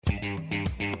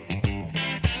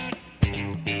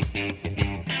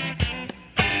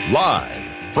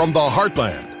Live from the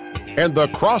heartland and the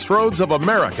crossroads of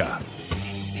America,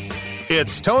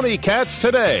 it's Tony Katz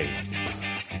Today.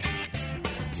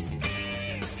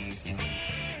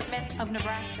 Smith of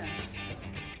Nebraska,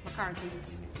 McCarthy.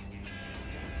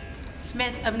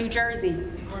 Smith of New Jersey,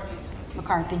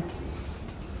 McCarthy.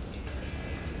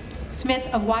 Smith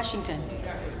of Washington,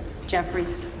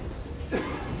 Jeffries.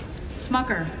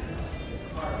 Smucker,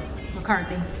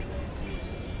 McCarthy.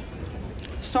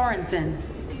 Sorensen,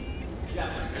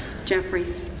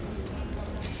 Jeffries.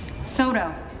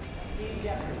 Soto,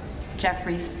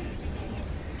 Jeffries.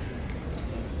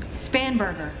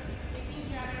 Spanberger,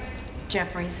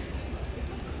 Jeffries.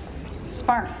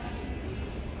 Sparks,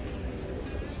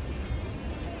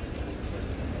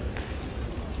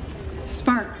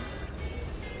 Sparks.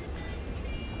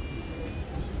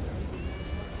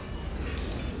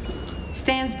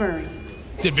 Stansbury,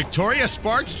 Did Victoria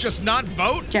Sparks just not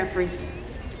vote? Jeffries.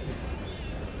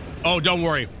 Oh, don't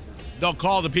worry. They'll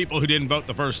call the people who didn't vote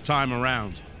the first time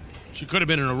around. She could have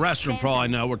been in a restroom for all I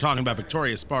know. We're talking about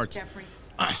Victoria Sparks. Jeffries.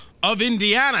 Of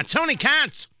Indiana. Tony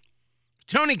Katz.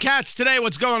 Tony Katz Today.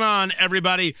 What's going on,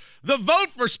 everybody? The vote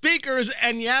for speakers,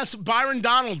 and yes, Byron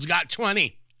Donalds got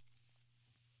 20.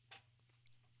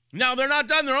 Now, they're not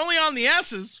done. They're only on the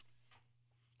S's.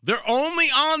 They're only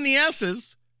on the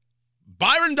S's.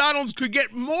 Byron Donalds could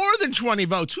get more than 20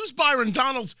 votes. Who's Byron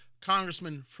Donalds?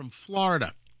 Congressman from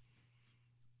Florida.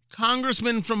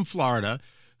 Congressman from Florida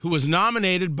who was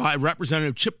nominated by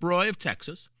Representative Chip Roy of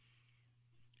Texas.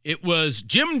 It was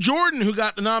Jim Jordan who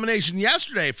got the nomination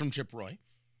yesterday from Chip Roy.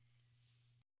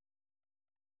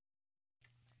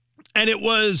 And it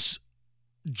was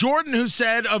Jordan who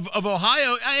said of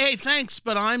Ohio, hey, thanks,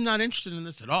 but I'm not interested in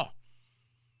this at all.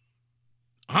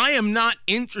 I am not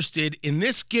interested in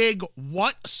this gig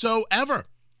whatsoever.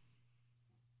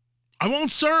 I won't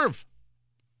serve.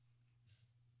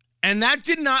 And that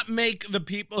did not make the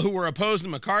people who were opposed to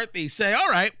McCarthy say, all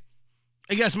right,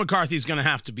 I guess McCarthy's going to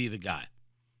have to be the guy.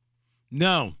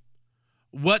 No.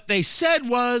 What they said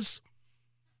was,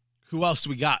 who else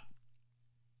do we got?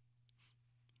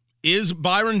 Is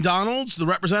Byron Donalds, the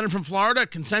representative from Florida, a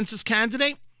consensus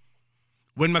candidate?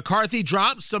 When McCarthy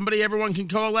drops, somebody everyone can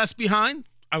coalesce behind?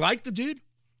 I like the dude.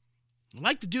 I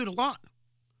like the dude a lot.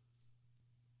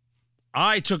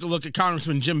 I took a look at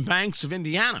Congressman Jim Banks of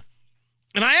Indiana,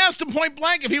 and I asked him point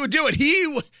blank if he would do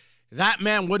it. That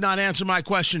man would not answer my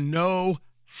question. No,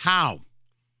 how?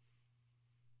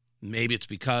 Maybe it's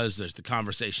because there's the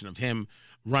conversation of him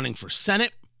running for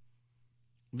Senate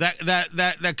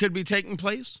that could be taking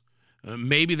place.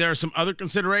 Maybe there are some other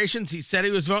considerations. He said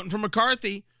he was voting for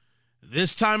McCarthy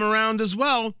this time around as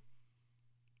well.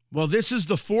 Well, this is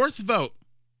the fourth vote.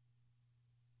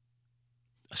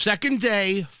 Second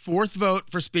day, fourth vote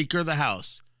for Speaker of the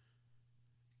House.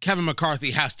 Kevin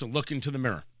McCarthy has to look into the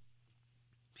mirror.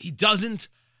 He doesn't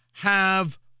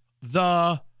have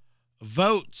the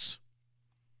votes.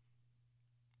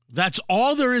 That's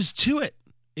all there is to it.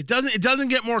 It doesn't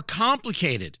get more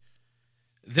complicated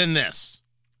than this.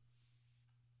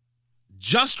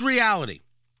 Just reality.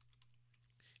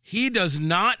 He does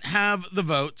not have the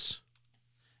votes,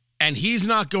 and he's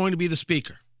not going to be the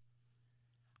speaker.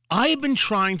 I have been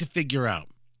trying to figure out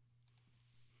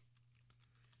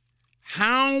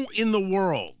how in the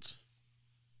world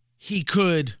he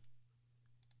could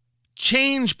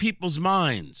change people's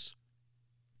minds,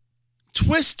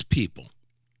 twist people,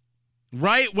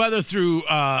 right? Whether through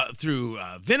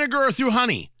vinegar or through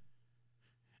honey,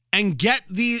 and get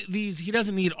these. He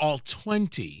doesn't need all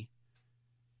 20.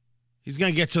 He's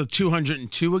going to get to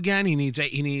 202 again. He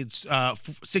needs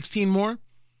 16 more.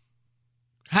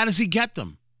 How does he get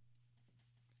them?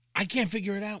 I can't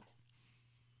figure it out.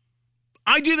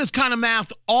 I do this kind of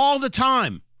math all the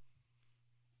time.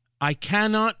 I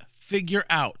cannot figure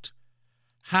out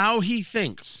how he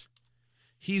thinks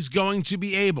he's going to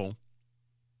be able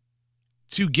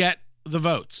to get the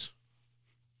votes.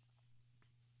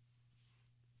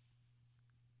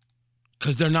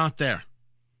 Because they're not there.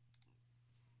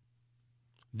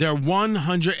 They're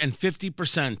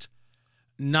 150%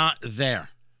 not there.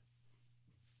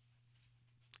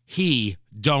 He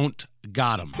don't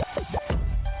got them.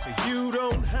 You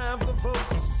don't have the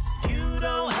votes. You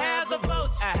don't have the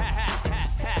votes.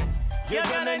 You're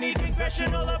gonna need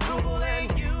congressional approval,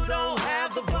 and you don't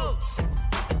have the votes.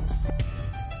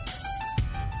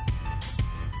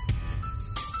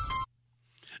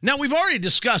 Now, we've already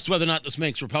discussed whether or not this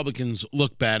makes Republicans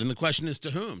look bad, and the question is to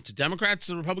whom? To Democrats?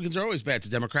 The Republicans are always bad. To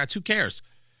Democrats, who cares?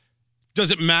 Does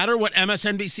it matter what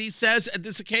MSNBC says at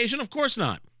this occasion? Of course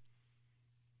not.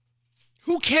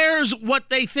 Who cares what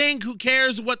they think? Who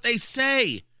cares what they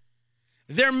say?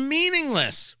 They're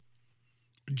meaningless.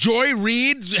 Joy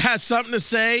Reid has something to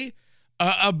say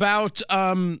about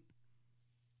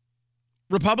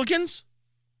Republicans?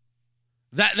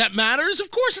 That matters?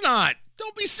 Of course not.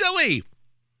 Don't be silly.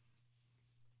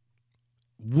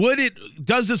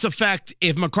 Does this affect,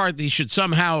 if McCarthy should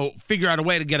somehow figure out a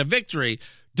way to get a victory,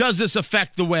 does this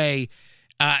affect the way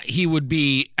he would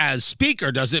be as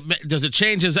speaker? Does it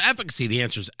change his efficacy? The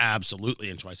answer is absolutely,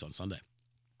 and twice on Sunday.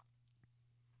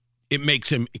 It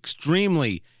makes him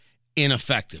extremely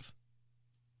ineffective.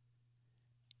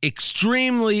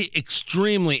 Extremely,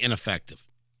 extremely ineffective.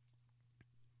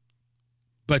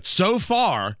 But so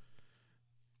far,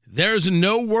 there's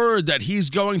no word that he's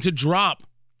going to drop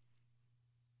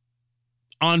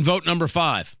on vote number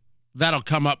 5. That'll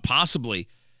come up possibly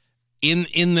in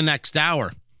the next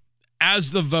hour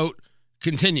as the vote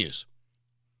continues.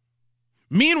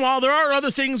 Meanwhile, there are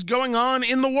other things going on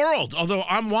in the world, although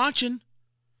I'm watching.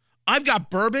 I've got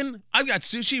bourbon. I've got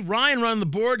sushi. Ryan running the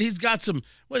board. He's got some,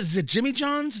 what is it, Jimmy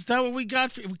John's? Is that what we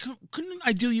got? Couldn't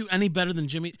I do you any better than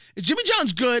Jimmy? Is Jimmy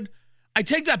John's good? I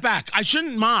take that back. I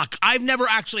shouldn't mock. I've never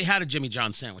actually had a Jimmy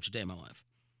John's sandwich a day in my life.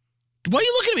 What are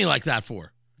you looking at me like that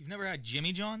for? You've never had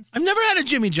Jimmy John's? I've never had a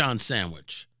Jimmy John's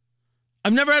sandwich.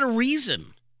 I've never had a reason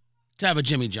to have a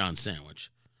Jimmy John's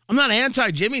sandwich. I'm not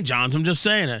anti-Jimmy John's. I'm just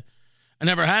saying it. I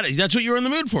never had it. That's what you were in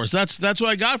the mood for. So that's what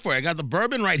I got for you. I got the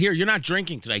bourbon right here. You're not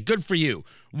drinking today. Good for you.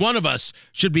 One of us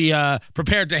should be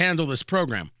prepared to handle this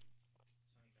program.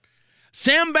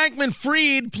 Sam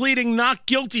Bankman-Fried pleading not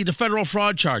guilty to federal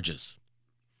fraud charges.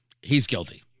 He's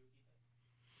guilty.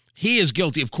 He is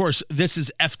guilty. Of course, this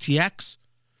is FTX.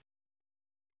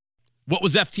 What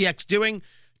was FTX doing?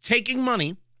 Taking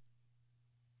money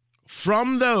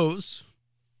from those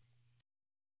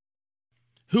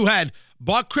who had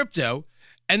bought crypto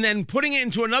and then putting it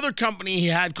into another company he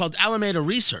had called Alameda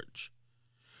Research,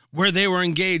 where they were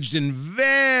engaged in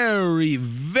very,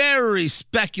 very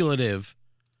speculative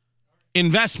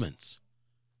investments.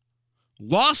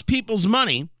 Lost people's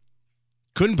money,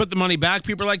 couldn't put the money back.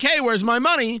 People are like, hey, where's my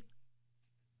money?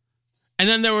 And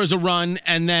then there was a run,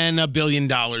 and then $1 billion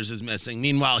is missing.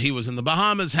 Meanwhile, he was in the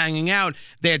Bahamas hanging out.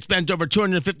 They had spent over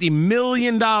 $250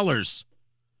 million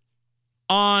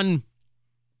on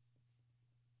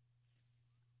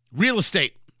real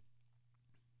estate.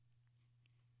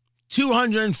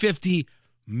 $250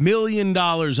 million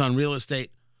on real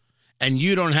estate, and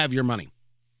you don't have your money.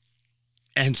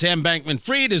 And Sam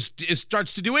Bankman-Fried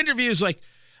starts to do interviews like,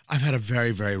 I've had a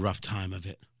very, very rough time of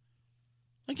it.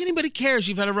 Like anybody cares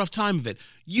you've had a rough time of it.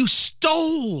 You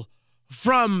stole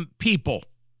from people.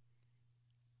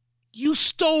 You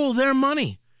stole their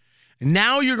money. And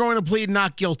now you're going to plead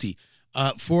not guilty.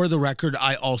 For the record,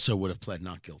 I also would have pled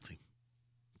not guilty.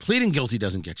 Pleading guilty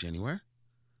doesn't get you anywhere.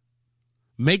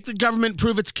 Make the government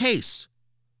prove its case.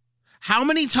 How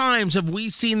many times have we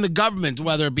seen the government,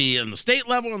 whether it be on the state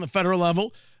level or on the federal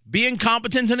level, be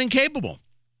incompetent and incapable?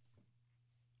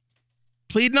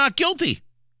 Plead not guilty.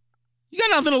 You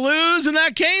got nothing to lose in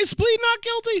that case. Plead not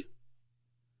guilty.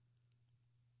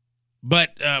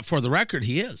 But for the record,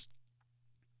 he is.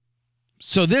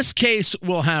 So this case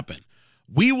will happen.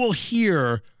 We will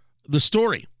hear the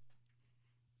story.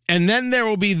 And then there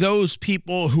will be those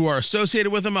people who are associated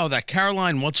with him. Oh, that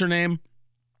Caroline, what's her name?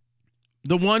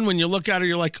 The one when you look at her,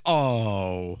 you're like,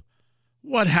 oh,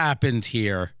 what happened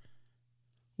here?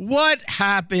 What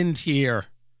happened here?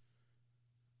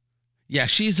 Yeah,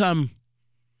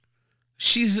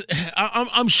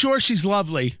 I'm sure she's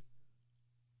lovely.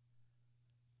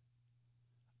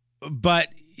 But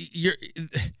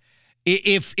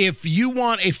if you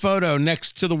want a photo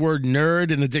next to the word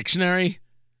nerd in the dictionary,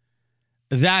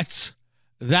 that's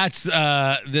this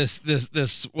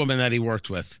woman that he worked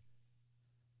with.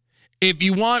 If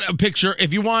you want a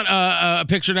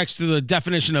picture next to the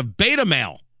definition of beta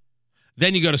male,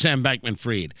 then you go to Sam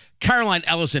Bankman-Fried. Caroline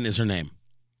Ellison is her name.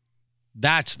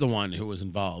 That's the one who was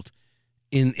involved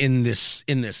in this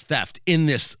theft, in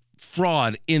this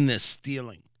fraud, in this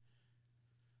stealing.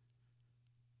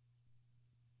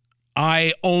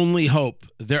 I only hope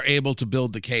they're able to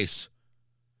build the case.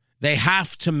 They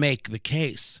have to make the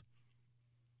case.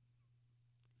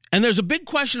 And there's a big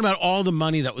question about all the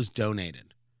money that was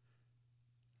donated.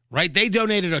 Right? They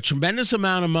donated a tremendous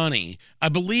amount of money. I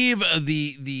believe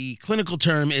the clinical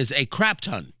term is a crap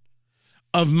ton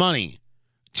of money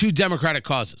to Democratic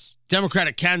causes,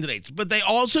 Democratic candidates. But they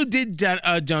also did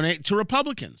donate to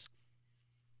Republicans.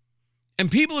 And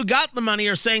people who got the money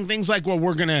are saying things like, well,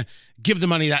 we're going to give the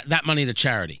money that money to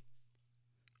charity.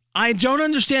 I don't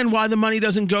understand why the money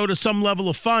doesn't go to some level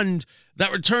of fund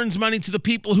that returns money to the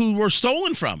people who were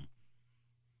stolen from.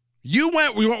 We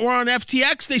were on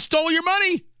FTX, they stole your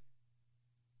money.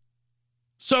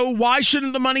 So why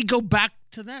shouldn't the money go back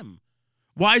to them?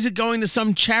 Why is it going to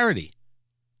some charity?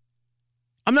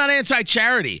 I'm not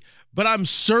anti-charity, but I'm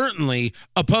certainly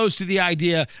opposed to the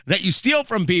idea that you steal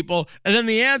from people and then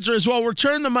the answer is, well,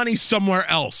 return the money somewhere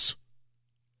else.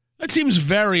 That seems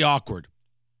very awkward.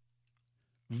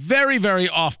 Very, very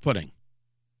off-putting.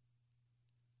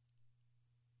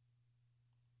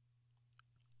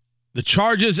 The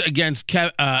charges against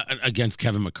Kevin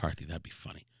McCarthy, that'd be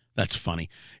funny. That's funny.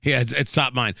 Yeah, it's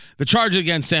top mine. The charges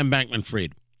against Sam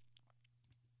Bankman-Fried,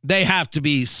 they have to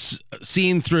be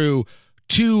seen through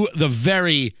to the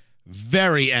very,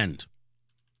 very end.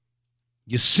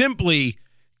 You simply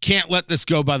can't let this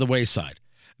go by the wayside.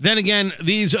 Then again,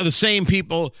 these are the same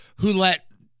people who let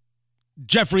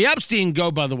Jeffrey Epstein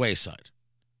go by the wayside.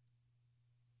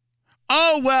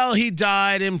 Oh, well, he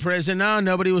died in prison. No,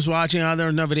 nobody was watching. Oh, there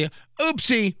was no video.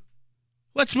 Oopsie.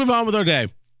 Let's move on with our day.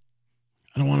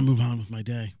 I don't want to move on with my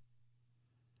day.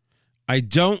 I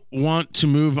don't want to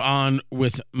move on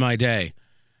with my day.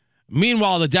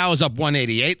 Meanwhile, the Dow is up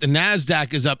 188. The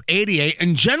NASDAQ is up 88.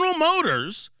 And General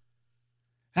Motors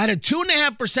had a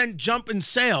 2.5% jump in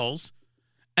sales.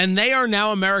 And they are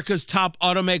now America's top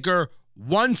automaker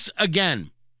once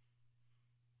again.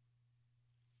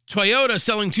 Toyota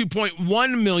selling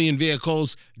 2.1 million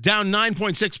vehicles, down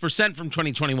 9.6% from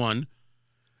 2021.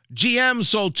 GM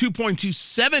sold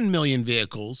 2.27 million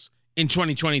vehicles in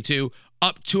 2022,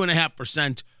 up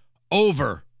 2.5%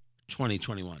 over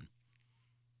 2021.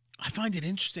 I find it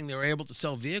interesting they were able to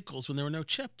sell vehicles when there were no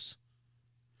chips.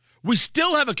 We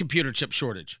still have a computer chip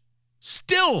shortage.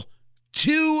 Still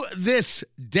to this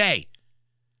day.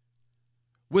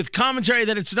 With commentary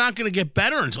that it's not going to get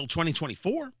better until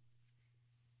 2024.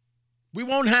 We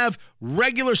won't have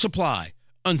regular supply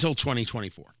until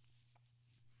 2024.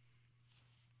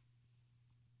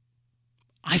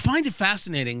 I find it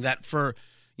fascinating that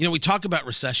we talk about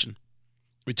recession.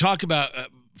 We talk about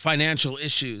financial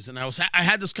issues. And I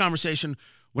had this conversation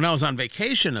when I was on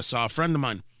vacation. I saw a friend of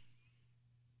mine.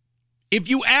 If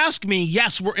you ask me,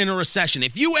 yes, we're in a recession.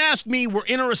 If you ask me, we're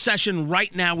in a recession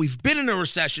right now. We've been in a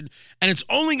recession, and it's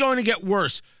only going to get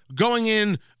worse going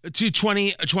into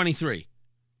 2023.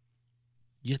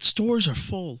 Yet stores are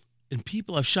full, and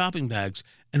people have shopping bags,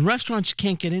 and restaurants you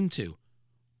can't get into.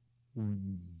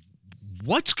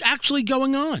 What's actually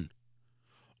going on?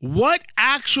 What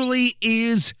actually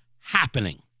is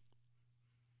happening?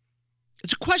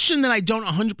 It's a question that I don't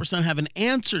 100% have an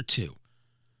answer to,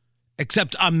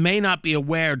 except I may not be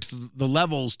aware to the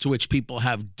levels to which people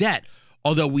have debt,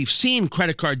 although we've seen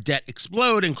credit card debt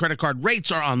explode and credit card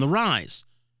rates are on the rise.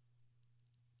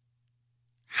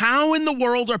 How in the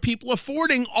world are people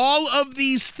affording all of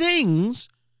these things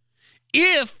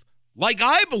if, like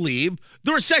I believe,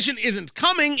 the recession isn't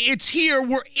coming, it's here,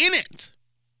 we're in it?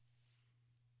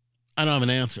 I don't have an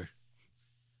answer.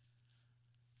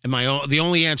 And the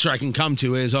only answer I can come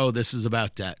to is, this is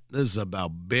about debt. This is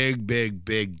about big, big,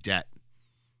 big debt.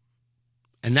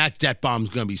 And that debt bomb is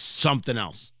going to be something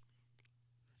else.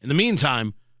 In the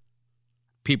meantime,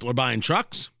 people are buying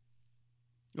trucks.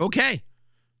 Okay.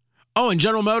 Oh, and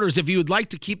General Motors, if you would like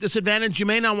to keep this advantage, you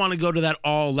may not want to go to that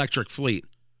all-electric fleet.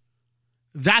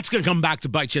 That's going to come back to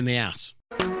bite you in the ass.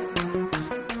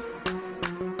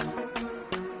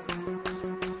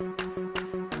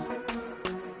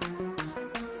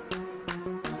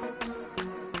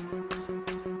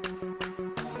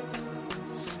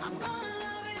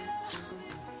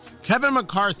 Kevin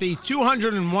McCarthy,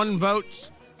 201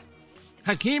 votes.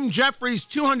 Hakeem Jeffries,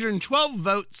 212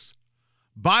 votes.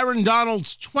 Byron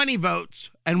Donalds, 20 votes.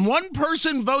 And one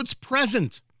person votes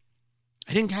present.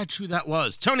 I didn't catch who that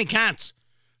was. Tony Katz.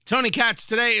 Tony Katz,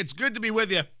 today, it's good to be with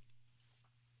you.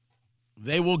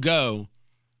 They will go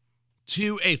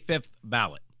to a fifth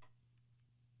ballot.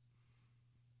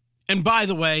 And by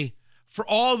the way, for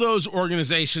all those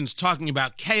organizations talking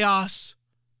about chaos,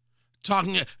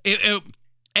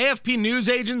 AFP News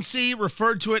Agency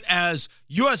referred to it as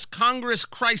U.S. Congress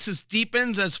crisis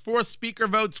deepens as fourth speaker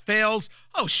votes fails.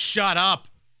 Oh, shut up.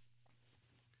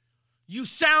 You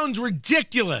sound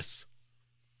ridiculous.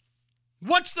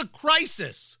 What's the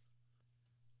crisis?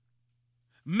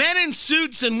 Men in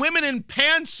suits and women in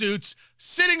pantsuits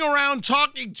sitting around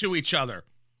talking to each other.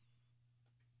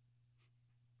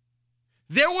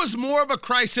 There was more of a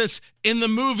crisis in the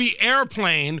movie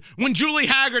Airplane when Julie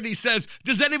Haggerty says,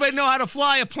 does anybody know how to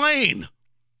fly a plane?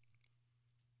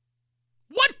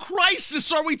 What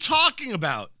crisis are we talking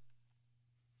about?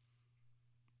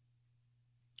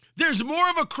 There's more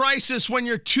of a crisis when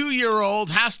your 2-year-old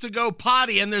has to go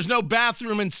potty and there's no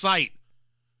bathroom in sight.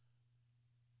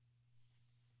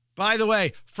 By the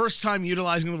way, first time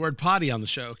utilizing the word potty on the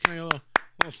show. Can I get a little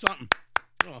something?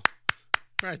 Oh,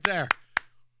 right there.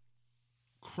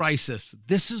 Crisis.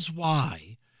 This is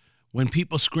why when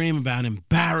people scream about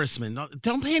embarrassment,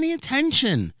 don't pay any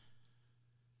attention.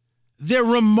 They're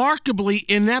remarkably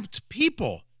inept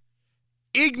people.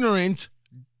 Ignorant,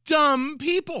 dumb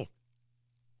people.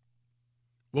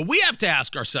 What we have to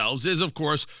ask ourselves is, of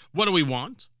course, what do we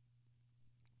want?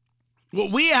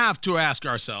 What we have to ask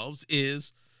ourselves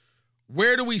is,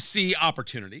 where do we see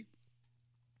opportunity?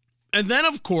 And then,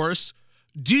 of course,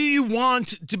 do you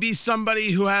want to be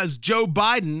somebody who has Joe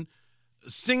Biden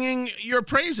singing your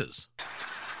praises?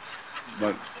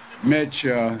 But, Mitch,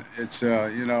 it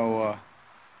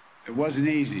wasn't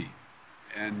easy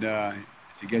to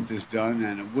get this done,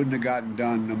 and it wouldn't have gotten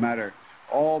done no matter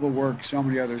all the work so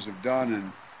many others have done,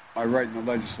 and by writing the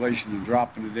legislation and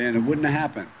dropping it in, it wouldn't have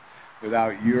happened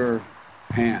without your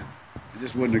hand. It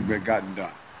just wouldn't have gotten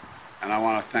done. And I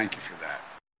want to thank you for that.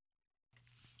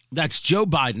 That's Joe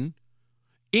Biden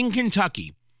in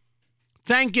Kentucky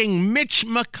thanking Mitch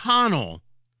McConnell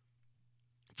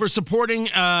for supporting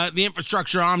the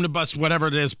infrastructure omnibus, whatever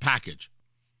it is, package.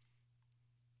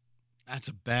 That's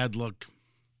a bad look.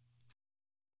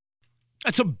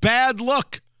 That's a bad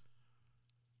look.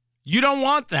 You don't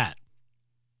want that.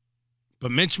 But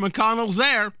Mitch McConnell's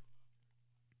there.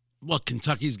 Look,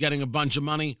 Kentucky's getting a bunch of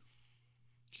money.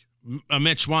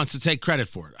 Mitch wants to take credit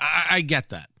for it. I get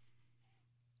that.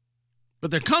 But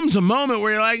there comes a moment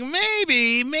where you're like,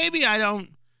 maybe I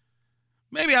don't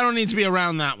need to be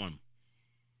around that one.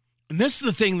 And this is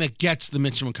the thing that gets the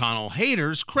Mitch McConnell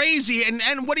haters crazy.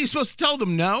 And what are you supposed to tell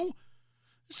them? No?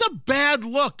 It's a bad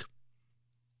look.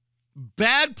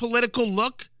 Bad political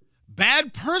look.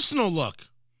 Bad personal look.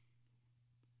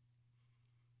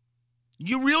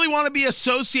 You really want to be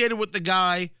associated with the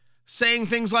guy saying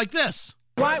things like this.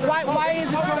 Why is it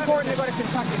so important to go to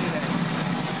Kentucky today?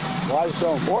 Why is it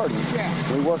so important?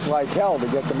 Yeah. We worked like hell to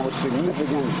get the most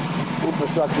significant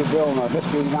infrastructure bill in the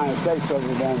history of the United States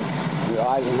other than the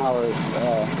Eisenhower's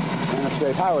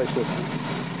interstate highway system.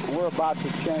 And we're about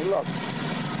to change. Look,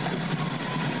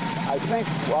 I think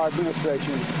our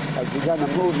administration has begun to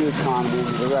move the economy in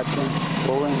the direction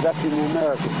where we're investing in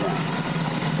America again.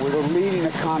 We're the leading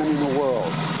economy in the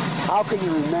world. How can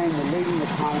you remain the leading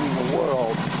economy in the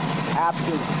world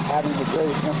absent having the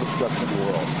greatest infrastructure in the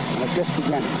world? And it's just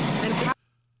beginning.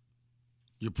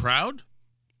 You're proud?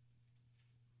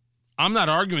 I'm not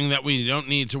arguing that we don't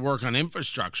need to work on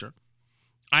infrastructure.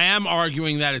 I am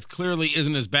arguing that it clearly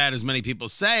isn't as bad as many people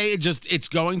say. It's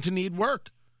going to need work.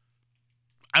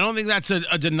 I don't think that's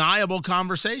a deniable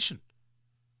conversation.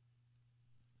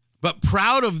 But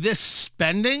proud of this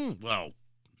spending? Well,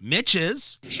 Mitch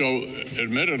is. So,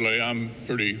 admittedly, I'm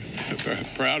pretty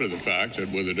proud of the fact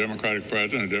that with a Democratic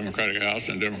president, a Democratic House,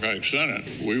 and a Democratic Senate,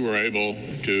 we were able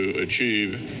to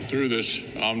achieve, through this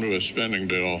omnibus spending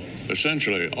bill,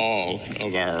 essentially all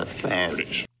of our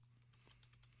priorities.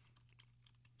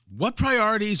 What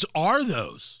priorities are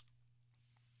those?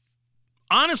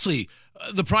 Honestly,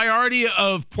 the priority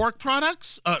of pork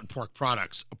projects?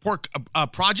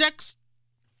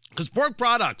 Because pork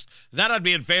products, that I'd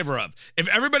be in favor of. If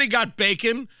everybody got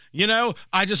bacon,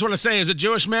 I just want to say, as a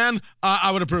Jewish man, I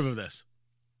would approve of this.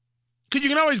 Because you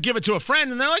can always give it to a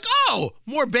friend, and they're like, oh,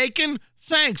 more bacon?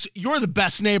 Thanks. You're the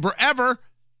best neighbor ever.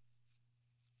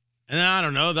 And I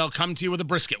don't know, they'll come to you with a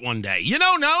brisket one day. You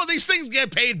don't know. These things get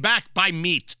paid back by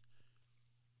meat.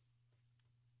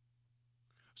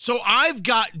 So I've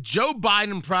got Joe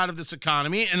Biden proud of this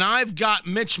economy, and I've got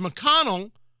Mitch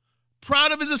McConnell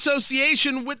proud of his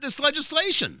association with this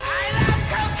legislation. I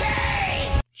love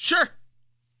cocaine! Sure.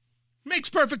 Makes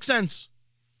perfect sense.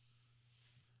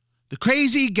 The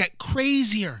crazy get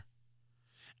crazier.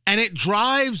 And it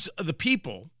drives the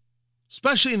people,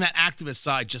 especially in that activist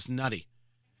side, just nutty.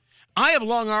 I have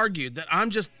long argued that I'm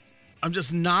just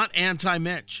not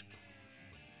anti-Mitch.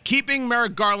 Keeping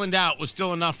Merrick Garland out was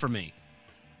still enough for me.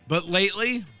 But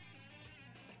lately,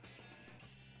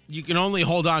 you can only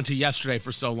hold on to yesterday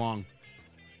for so long.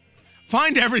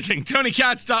 Find everything.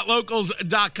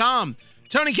 TonyKatz.locals.com.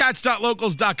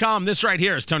 TonyKatz.locals.com. This right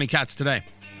here is Tony Katz Today.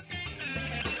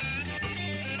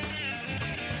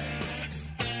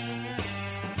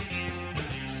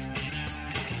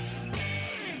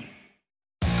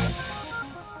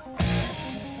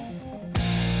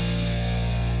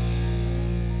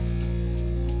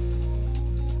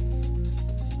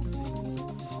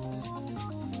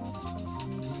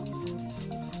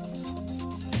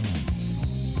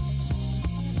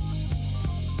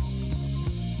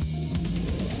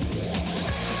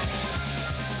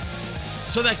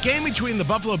 So that game between the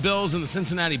Buffalo Bills and the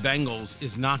Cincinnati Bengals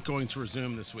is not going to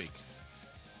resume this week.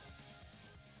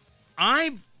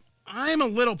 I'm a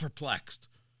little perplexed.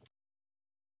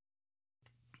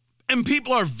 And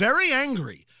people are very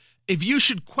angry if you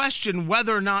should question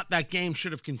whether or not that game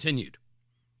should have continued.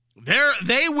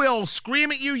 They will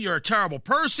scream at you, you're a terrible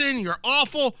person, you're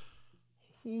awful.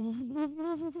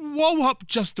 Whoa up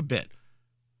just a bit.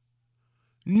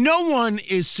 No one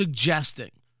is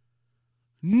suggesting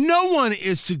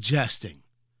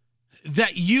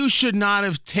that you should not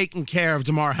have taken care of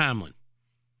Damar Hamlin.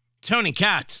 Tony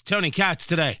Katz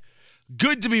today.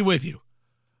 Good to be with you.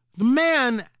 The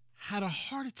man had a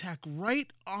heart attack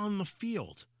right on the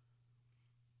field.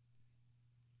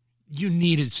 You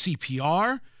needed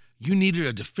CPR. You needed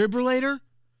a defibrillator.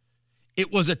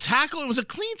 It was a tackle. It was a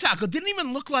clean tackle. It didn't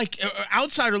even look like,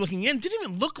 outsider looking in, didn't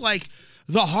even look like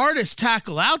the hardest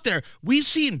tackle out there. We've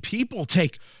seen people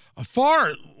take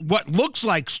what looks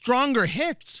like stronger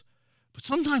hits, but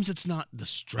sometimes it's not the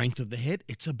strength of the hit.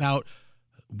 It's about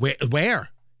where.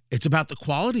 It's about the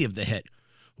quality of the hit.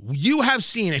 You have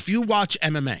seen, if you watch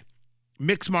MMA,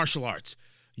 mixed martial arts,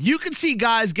 you can see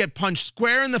guys get punched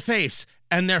square in the face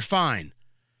and they're fine.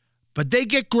 But they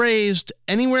get grazed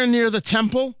anywhere near the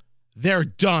temple, they're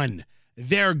done.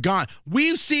 They're gone.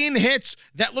 We've seen hits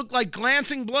that look like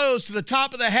glancing blows to the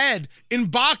top of the head in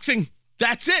boxing.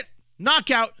 That's it.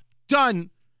 Knockout. Done.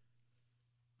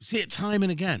 We see it time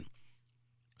and again.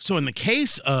 So in the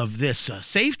case of this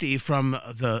safety from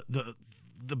the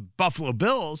Buffalo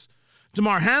Bills,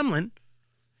 Damar Hamlin,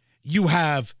 you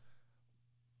have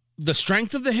the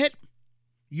strength of the hit.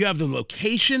 You have the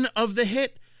location of the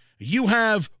hit. You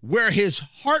have where his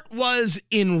heart was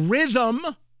in rhythm.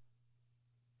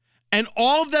 And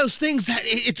all of those things, that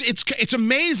it's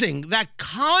amazing. That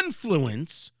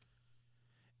confluence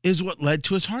is what led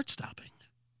to his heart stopping.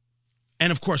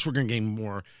 And of course, we're going to gain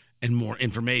more and more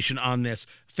information on this.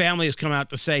 Family has come out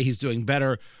to say he's doing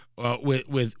better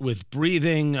with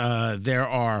breathing. There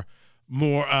are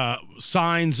more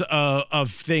signs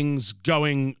of things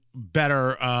going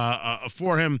better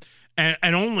for him, and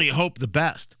only hope the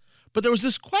best. But there was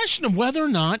this question of whether or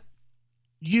not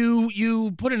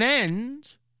you put an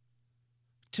end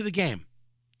to the game.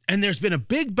 And there's been a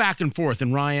big back and forth.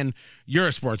 And Ryan, you're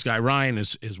a sports guy. Ryan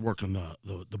is working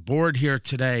the board here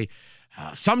today,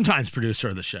 sometimes producer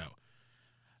of the show.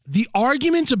 The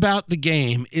argument about the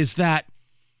game is that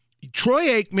Troy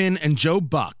Aikman and Joe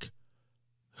Buck,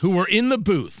 who were in the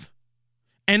booth,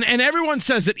 and everyone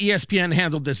says that ESPN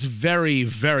handled this very,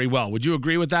 very well. Would you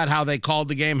agree with that? How they called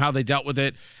the game, how they dealt with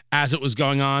it as it was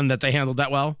going on, that they handled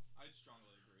that well? I'd strongly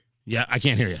agree. Yeah, I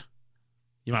can't hear you.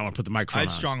 You might want to put the microphone on.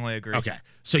 I'd strongly agree. Okay.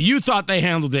 So you thought they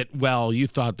handled it well. You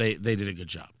thought they did a good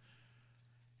job.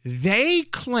 They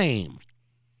claim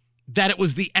that it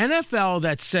was the NFL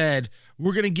that said,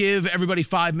 we're going to give everybody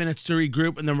 5 minutes to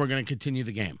regroup, and then we're going to continue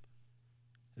the game.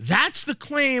 That's the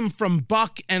claim from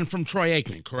Buck and from Troy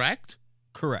Aikman, correct?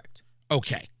 Correct.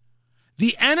 Okay.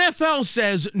 The NFL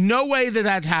says no way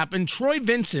that happened. Troy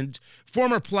Vincent,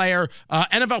 former player,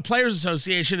 NFL Players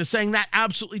Association, is saying that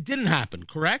absolutely didn't happen,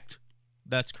 correct?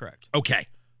 That's correct. Okay.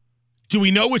 Do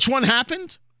we know which one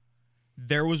happened?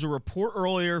 There was a report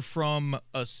earlier from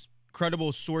a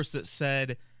credible source that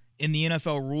said in the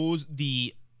NFL rules,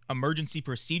 the emergency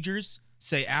procedures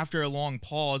say after a long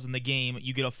pause in the game,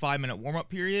 you get a 5-minute warm-up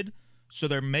period. So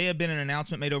there may have been an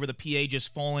announcement made over the PA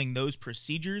just following those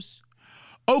procedures.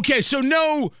 Okay, so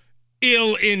no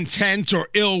ill intent or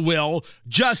ill will,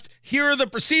 just here are the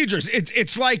procedures.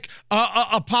 It's like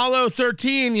Apollo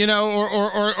 13,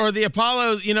 or the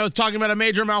Apollo, talking about a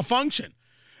major malfunction.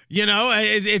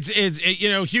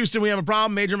 Houston, we have a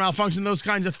problem, major malfunction, those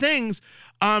kinds of things.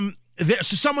 So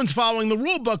someone's following the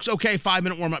rule books. Okay,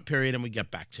 5-minute warm-up period, and we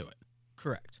get back to it.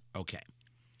 Correct. Okay.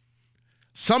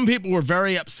 Some people were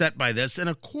very upset by this, and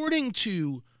according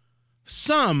to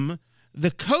some, the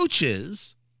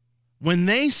coaches, when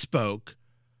they spoke,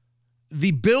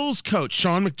 the Bills coach,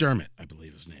 Sean McDermott, I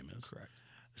believe his name is, correct,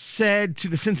 said to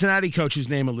the Cincinnati coach, whose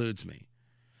name eludes me,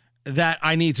 that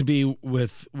I need to be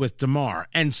with Damar.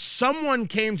 And someone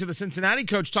came to the Cincinnati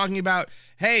coach talking about,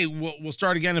 hey, we'll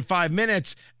start again in 5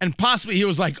 minutes, and possibly he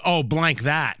was like, oh, blank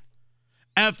that.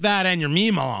 F that and your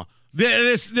Meemaw.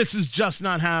 This is just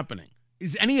not happening.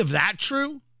 Is any of that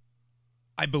true?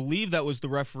 I believe that was the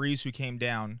referees who came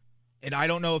down. And I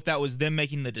don't know if that was them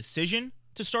making the decision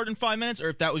to start in 5 minutes or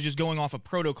if that was just going off of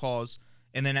protocols.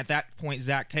 And then at that point,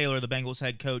 Zach Taylor, the Bengals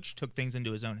head coach, took things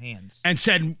into his own hands. And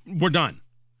said, we're done.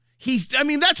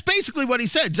 That's basically what he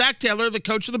said. Zach Taylor, the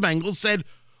coach of the Bengals, said,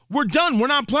 we're done. We're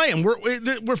not playing.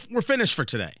 We're finished for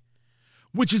today.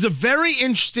 which is a very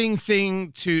interesting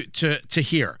thing to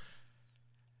hear.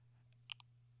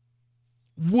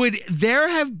 Would it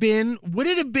have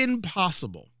been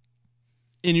possible,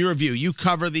 in your view? You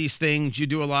cover these things. You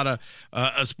do a lot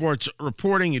of sports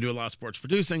reporting. You do a lot of sports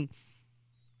producing.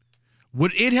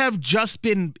 Would it have just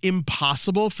been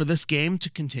impossible for this game to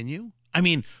continue? I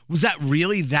mean, was that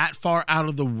really that far out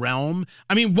of the realm?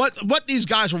 I mean, what these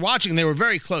guys were watching, they were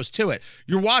very close to it.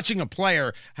 You're watching a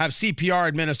player have CPR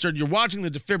administered. You're watching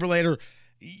the defibrillator.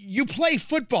 You play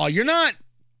football. You're not –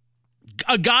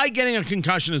 a guy getting a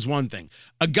concussion is one thing.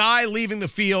 A guy leaving the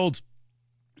field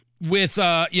with,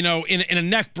 in a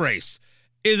neck brace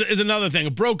is another thing.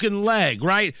 A broken leg,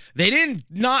 right? They didn't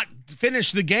not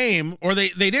finish the game, or they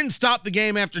didn't stop the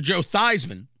game after Joe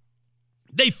Theismann.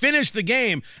 They finished the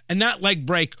game, and that leg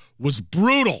break was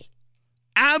brutal.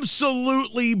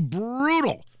 Absolutely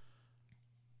brutal.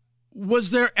 Was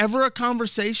there ever a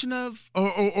conversation of,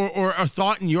 or a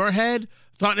thought in your head,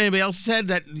 thought in anybody else's head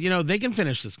that, they can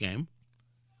finish this game?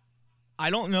 I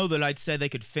don't know that I'd say they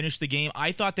could finish the game.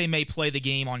 I thought they may play the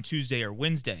game on Tuesday or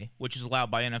Wednesday, which is allowed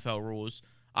by NFL rules.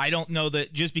 I don't know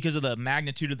that just because of the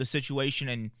magnitude of the situation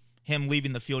and him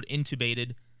leaving the field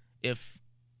intubated, if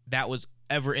that was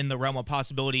ever in the realm of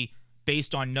possibility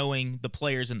based on knowing the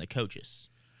players and the coaches.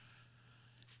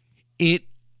 It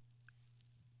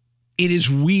is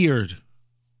weird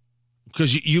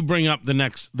because you bring up the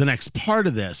next part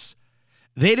of this.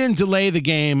 They didn't delay the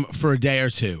game for a day or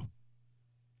two.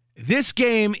 This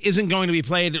game isn't going to be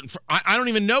played I don't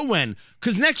even know when,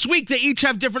 because next week they each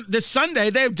have this Sunday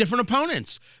they have different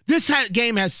opponents. This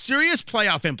game has serious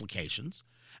playoff implications.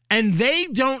 And they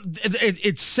don't.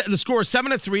 It's the score is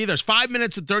 7-3. There's 5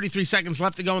 minutes and 33 seconds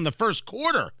left to go in the first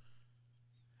quarter,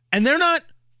 and they're not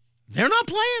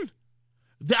playing.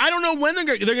 I don't know when they're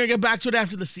going to get back to it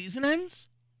after the season ends.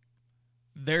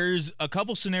 There's a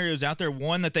couple scenarios out there.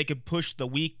 One, that they could push the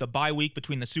bye week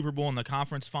between the Super Bowl and the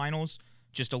conference finals.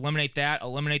 Just eliminate that,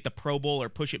 eliminate the Pro Bowl, or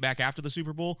push it back after the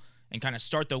Super Bowl, and kind of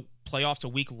start the playoffs a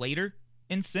week later,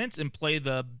 in sense, and play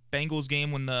the Bengals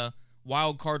game when the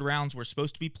wild card rounds were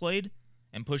supposed to be played,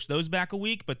 and push those back a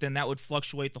week. But then that would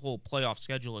fluctuate the whole playoff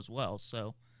schedule as well.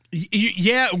 So,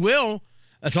 yeah, it will.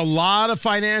 That's a lot of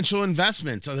financial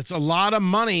investment. So that's a lot of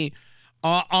money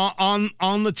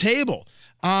on the table.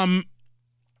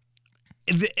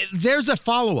 There's a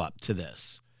follow-up to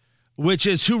this, which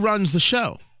is who runs the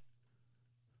show.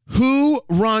 Who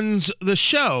runs the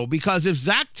show? Because if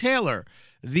Zach Taylor,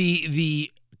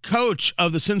 the coach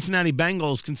of the Cincinnati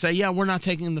Bengals, can say, yeah, we're not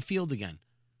taking the field again.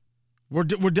 We're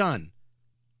done.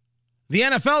 The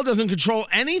NFL doesn't control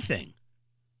anything.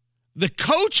 The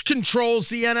coach controls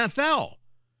the NFL.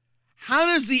 How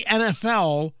does the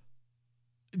NFL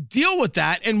deal with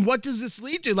that, and what does this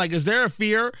lead to? Like, is there a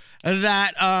fear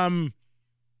that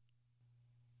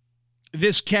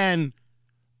this can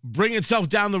bring itself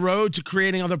down the road to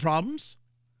creating other problems?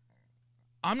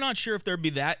 I'm not sure if there'd be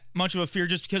that much of a fear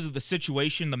just because of the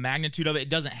situation, the magnitude of it. It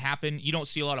doesn't happen. You don't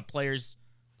see a lot of players.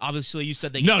 Obviously, you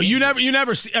said they get injured. you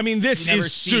never see. I mean, this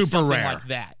is super rare. Like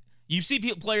that. You see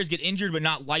players get injured, but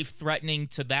not life-threatening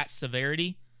to that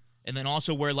severity. And then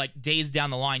also where, like, days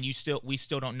down the line, we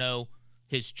still don't know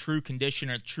his true condition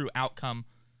or true outcome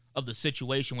of the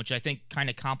situation, which I think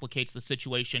kind of complicates the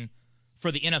situation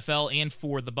for the NFL and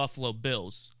for the Buffalo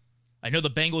Bills. I know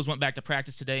the Bengals went back to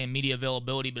practice today in media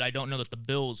availability, but I don't know that the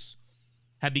Bills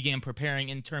have began preparing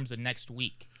in terms of next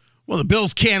week. Well, the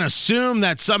Bills can't assume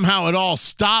that somehow it all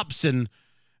stops and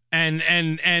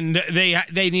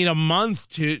they need a month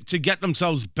to get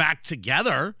themselves back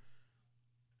together.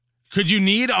 Could you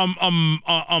need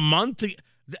a month to?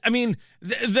 I mean,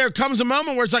 there comes a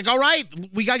moment where it's like, all right,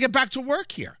 we got to get back to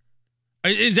work here.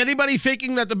 Is anybody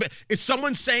thinking that is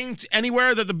someone saying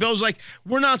anywhere that the Bills like,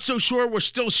 we're not so sure, we're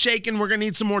still shaking, we're going to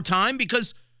need some more time?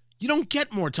 Because you don't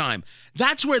get more time.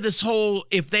 That's where this whole,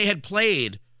 if they had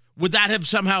played, would that have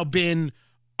somehow been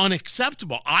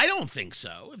unacceptable? I don't think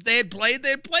so. If they had played,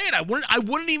 they'd play it. I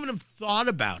wouldn't even have thought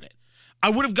about it. I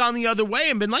would have gone the other way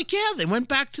and been like, yeah, they went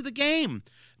back to the game.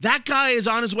 That guy is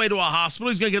on his way to a hospital.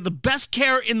 He's going to get the best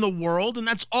care in the world, and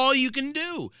that's all you can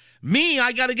do. Me,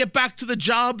 I got to get back to the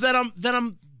job that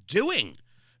I'm doing.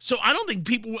 So I don't think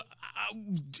people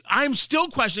 – I'm still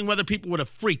questioning whether people would have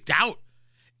freaked out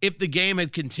if the game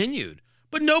had continued.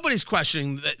 But nobody's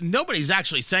questioning that. Nobody's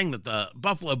actually saying that the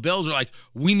Buffalo Bills are like,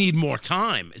 we need more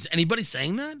time. Is anybody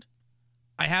saying that?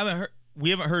 We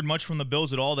haven't heard much from the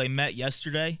Bills at all. They met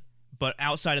yesterday. But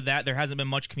outside of that, there hasn't been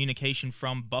much communication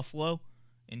from Buffalo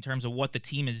in terms of what the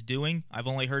team is doing. I've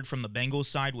only heard from the Bengals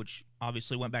side, which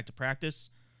obviously went back to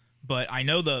practice. But I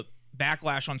know the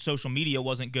backlash on social media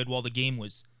wasn't good while the game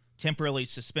was temporarily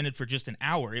suspended for just an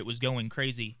hour, it was going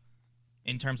crazy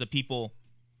in terms of people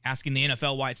asking the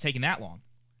NFL why it's taking that long.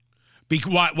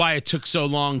 Why it took so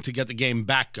long to get the game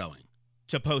back going?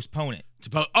 To postpone it.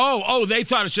 They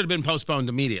thought it should have been postponed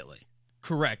immediately.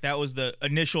 Correct. That was the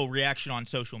initial reaction on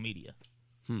social media.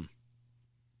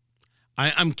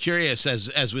 I'm curious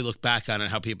as we look back on it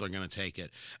how people are going to take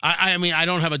it. I mean, I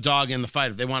don't have a dog in the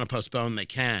fight. If they want to postpone, they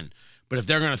can. But if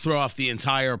they're going to throw off the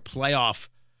entire playoff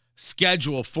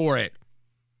schedule for it,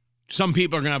 some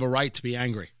people are going to have a right to be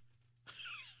angry.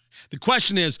 The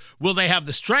question is, will they have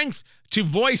the strength to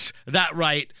voice that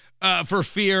right for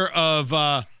fear of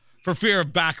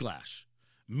backlash?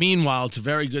 Meanwhile, it's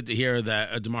very good to hear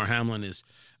that Damar Hamlin is,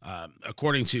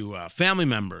 according to family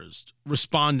members,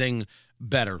 responding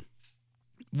better.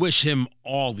 Wish him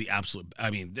all the absolute. I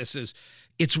mean,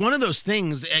 it's one of those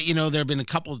things. There have been a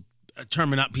couple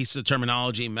pieces of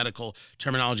terminology, medical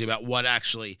terminology about what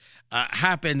actually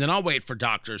happened, and I'll wait for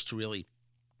doctors to really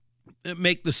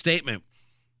make the statement.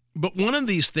 But one of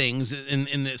these things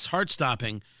in this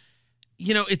heart-stopping,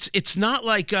 it's not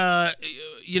like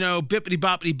bippity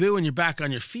boppity boo and you're back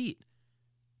on your feet.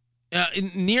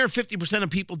 Near 50% of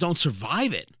people don't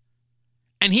survive it.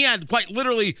 And he had quite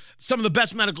literally some of the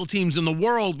best medical teams in the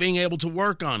world being able to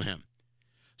work on him.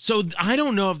 So I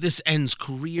don't know if this ends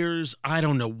careers. I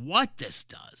don't know what this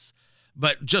does.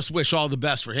 But just wish all the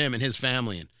best for him and his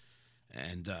family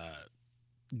and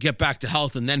get back to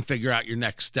health and then figure out your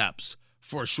next steps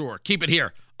for sure. Keep it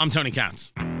here. I'm Tony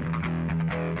Katz.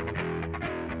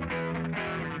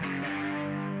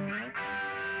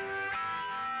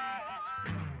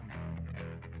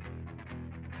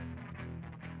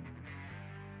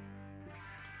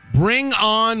 Bring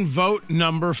on vote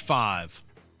number 5.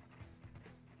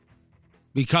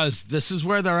 Because this is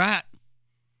where they're at.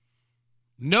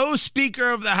 No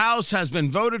Speaker of the House has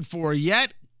been voted for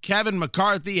yet. Kevin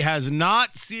McCarthy has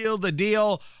not sealed the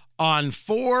deal on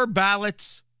 4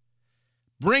 ballots.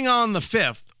 Bring on the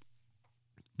 5th.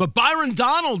 But Byron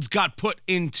Donalds got put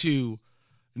into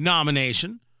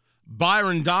nomination.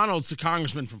 Byron Donalds, the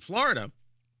congressman from Florida.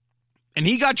 And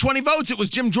he got 20 votes. It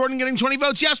was Jim Jordan getting 20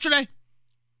 votes yesterday.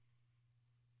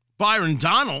 Byron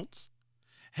Donalds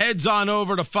heads on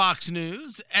over to Fox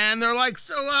News, and they're like,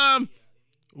 so,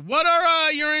 what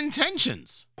are your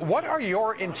intentions? What are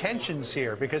your intentions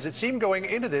here? Because it seemed going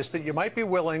into this that you might be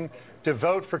willing to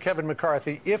vote for Kevin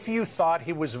McCarthy if you thought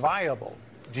he was viable.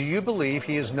 Do you believe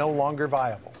he is no longer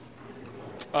viable?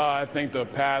 I think the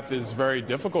path is very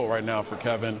difficult right now for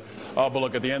Kevin. But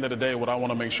look, at the end of the day, what I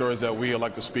want to make sure is that we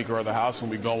elect the Speaker of the House and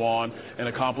we go on and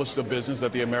accomplish the business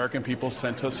that the American people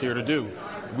sent us here to do.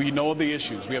 We know the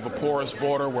issues. We have a porous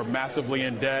border. We're massively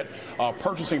in debt.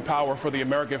 Purchasing power for the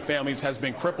American families has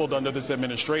been crippled under this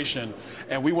administration,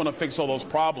 and we want to fix all those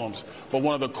problems. But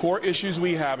one of the core issues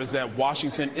we have is that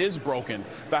Washington is broken.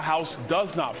 The House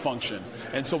does not function.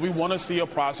 And so we want to see a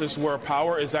process where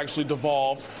power is actually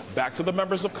devolved back to the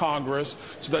members of Congress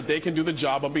so that they can do the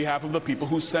job on behalf of the people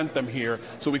who sent them here,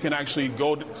 so we can actually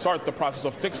start the process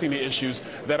of fixing the issues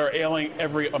that are ailing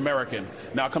every American.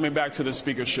 Now, coming back to the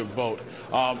speakership vote,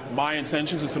 my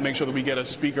intentions is to make sure that we get a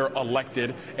speaker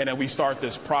elected and that we start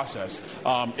this process.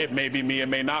 It may be me, it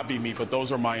may not be me, but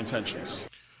those are my intentions.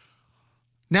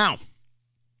 Now,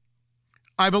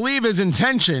 I believe his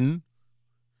intention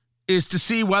is to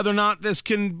see whether or not this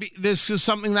is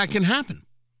something that can happen.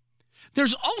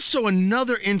 There's also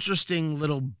another interesting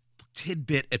little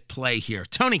tidbit at play here.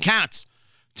 Tony Katz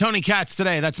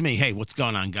today. That's me. Hey, what's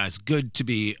going on, guys? Good to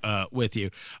be with you.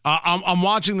 I'm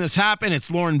watching this happen.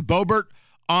 It's Lauren Boebert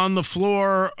on the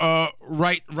floor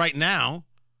right now,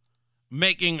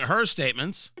 making her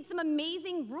statements. Some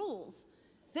amazing rules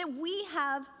that we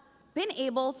have been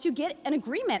able to get an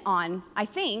agreement on. I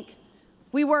think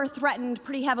we were threatened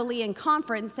pretty heavily in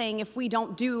conference, saying if we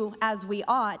don't do as we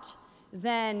ought,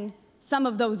 then some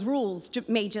of those rules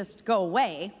may just go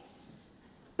away.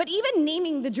 But even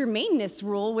naming the germaneness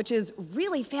rule, which is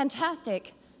really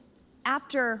fantastic,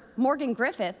 after Morgan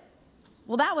Griffith,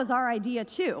 well, that was our idea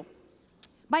too.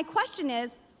 My question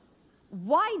is,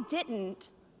 why didn't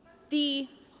the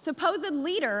supposed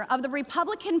leader of the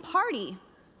Republican Party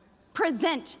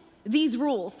present these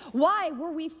rules? Why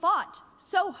were we fought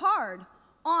so hard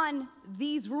on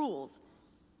these rules?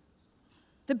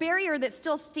 The barrier that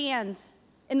still stands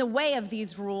in the way of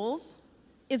these rules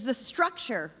is the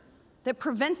structure that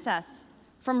prevents us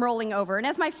from rolling over. And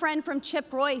as my friend from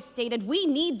Chip Roy stated, we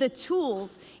need the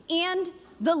tools and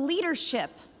the leadership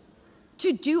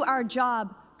to do our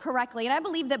job correctly. And I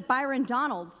believe that Byron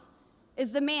Donalds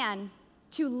is the man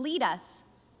to lead us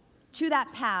to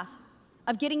that path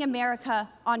of getting America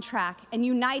on track and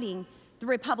uniting the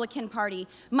Republican Party.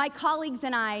 My colleagues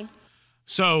and I.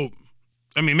 So,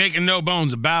 making no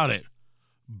bones about it,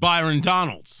 Byron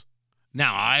Donalds.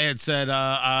 Now, I had said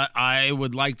I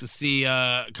would like to see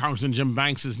Congressman Jim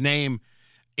Banks' name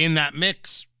in that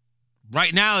mix.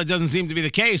 Right now, it doesn't seem to be the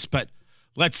case, but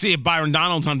let's see if Byron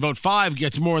Donalds on vote 5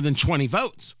 gets more than 20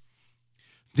 votes.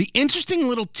 The interesting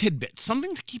little tidbit,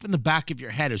 something to keep in the back of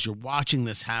your head as you're watching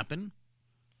this happen,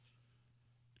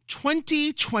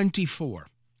 2024,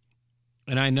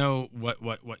 and I know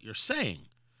what you're saying.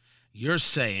 You're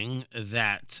saying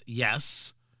that,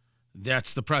 yes,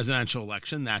 that's the presidential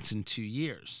election. That's in 2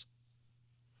 years.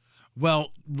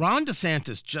 Well, Ron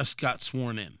DeSantis just got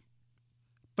sworn in,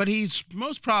 but he's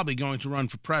most probably going to run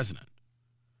for president.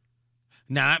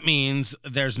 Now, that means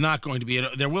there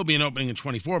will be an opening in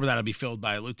 24, but that'll be filled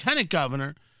by a lieutenant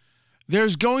governor.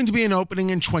 There's going to be an opening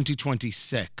in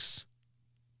 2026.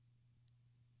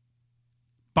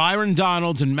 Byron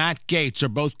Donalds and Matt Gaetz are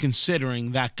both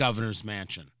considering that governor's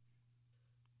mansion.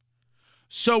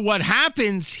 So what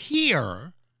happens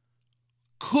here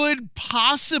could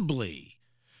possibly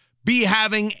be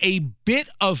having a bit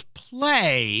of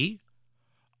play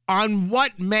on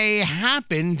what may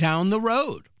happen down the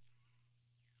road.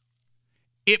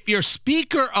 If you're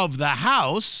Speaker of the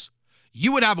House,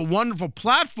 you would have a wonderful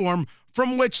platform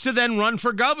from which to then run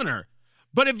for governor.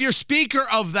 But if you're Speaker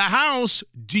of the House,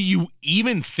 do you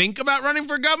even think about running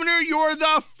for governor? You're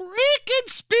the freaking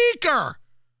Speaker.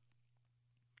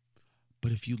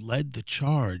 But if you led the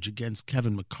charge against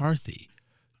Kevin McCarthy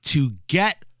to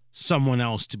get someone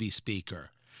else to be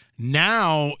Speaker,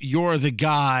 now you're the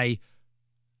guy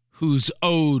who's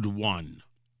owed one.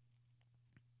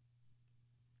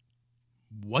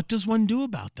 What does one do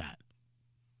about that?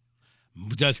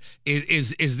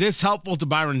 Is this helpful to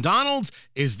Byron Donalds?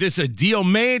 Is this a deal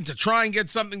made to try and get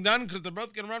something done because they're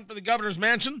both going to run for the governor's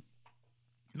mansion?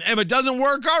 If it doesn't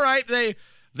work, all right, they're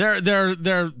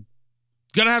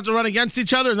going to have to run against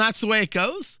each other, and that's the way it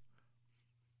goes?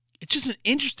 It's just an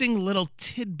interesting little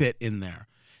tidbit in there,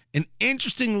 an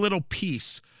interesting little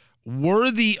piece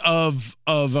worthy of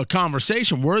a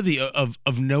conversation, worthy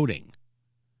of noting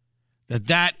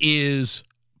that is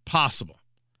possible.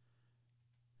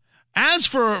 As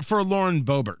for Lauren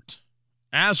Boebert,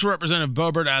 as for Representative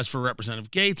Boebert, as for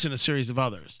Representative Gaetz, and a series of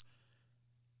others,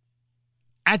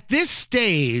 at this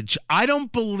stage, I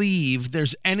don't believe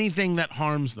there's anything that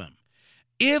harms them.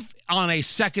 If on a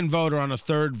second vote or on a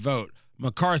third vote,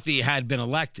 McCarthy had been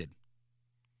elected,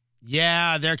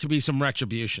 yeah, there could be some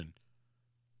retribution.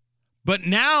 But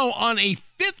now on a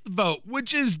fifth vote,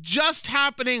 which is just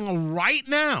happening right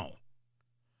now,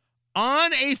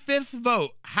 on a fifth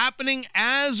vote happening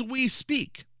as we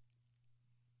speak,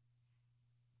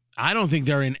 I don't think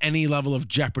they're in any level of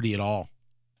jeopardy at all.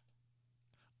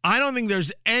 I don't think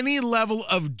there's any level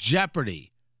of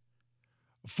jeopardy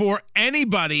for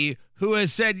anybody who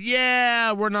has said,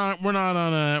 "Yeah, we're not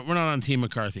on Team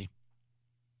McCarthy."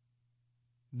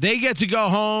 They get to go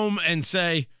home and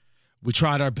say, "We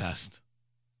tried our best.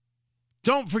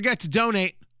 Don't forget to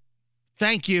donate.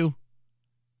 Thank you."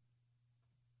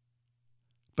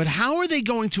 But how are they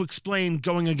going to explain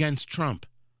going against Trump?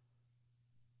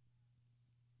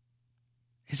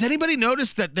 Has anybody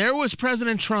noticed that there was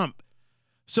President Trump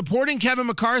supporting Kevin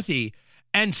McCarthy,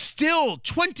 and still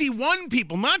 21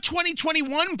 people, not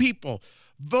 21 people,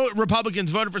 Republicans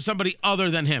voted for somebody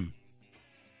other than him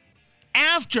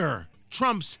after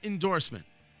Trump's endorsement?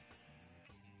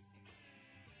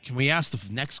 Can we ask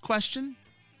the next question?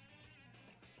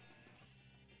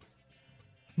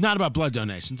 Not about blood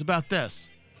donations, about this.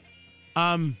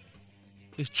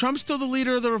 Is Trump still the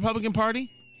leader of the Republican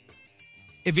Party?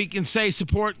 If he can say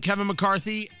support Kevin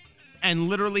McCarthy and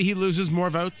literally he loses more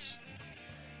votes?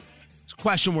 It's a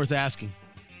question worth asking.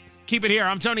 Keep it here.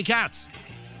 I'm Tony Katz.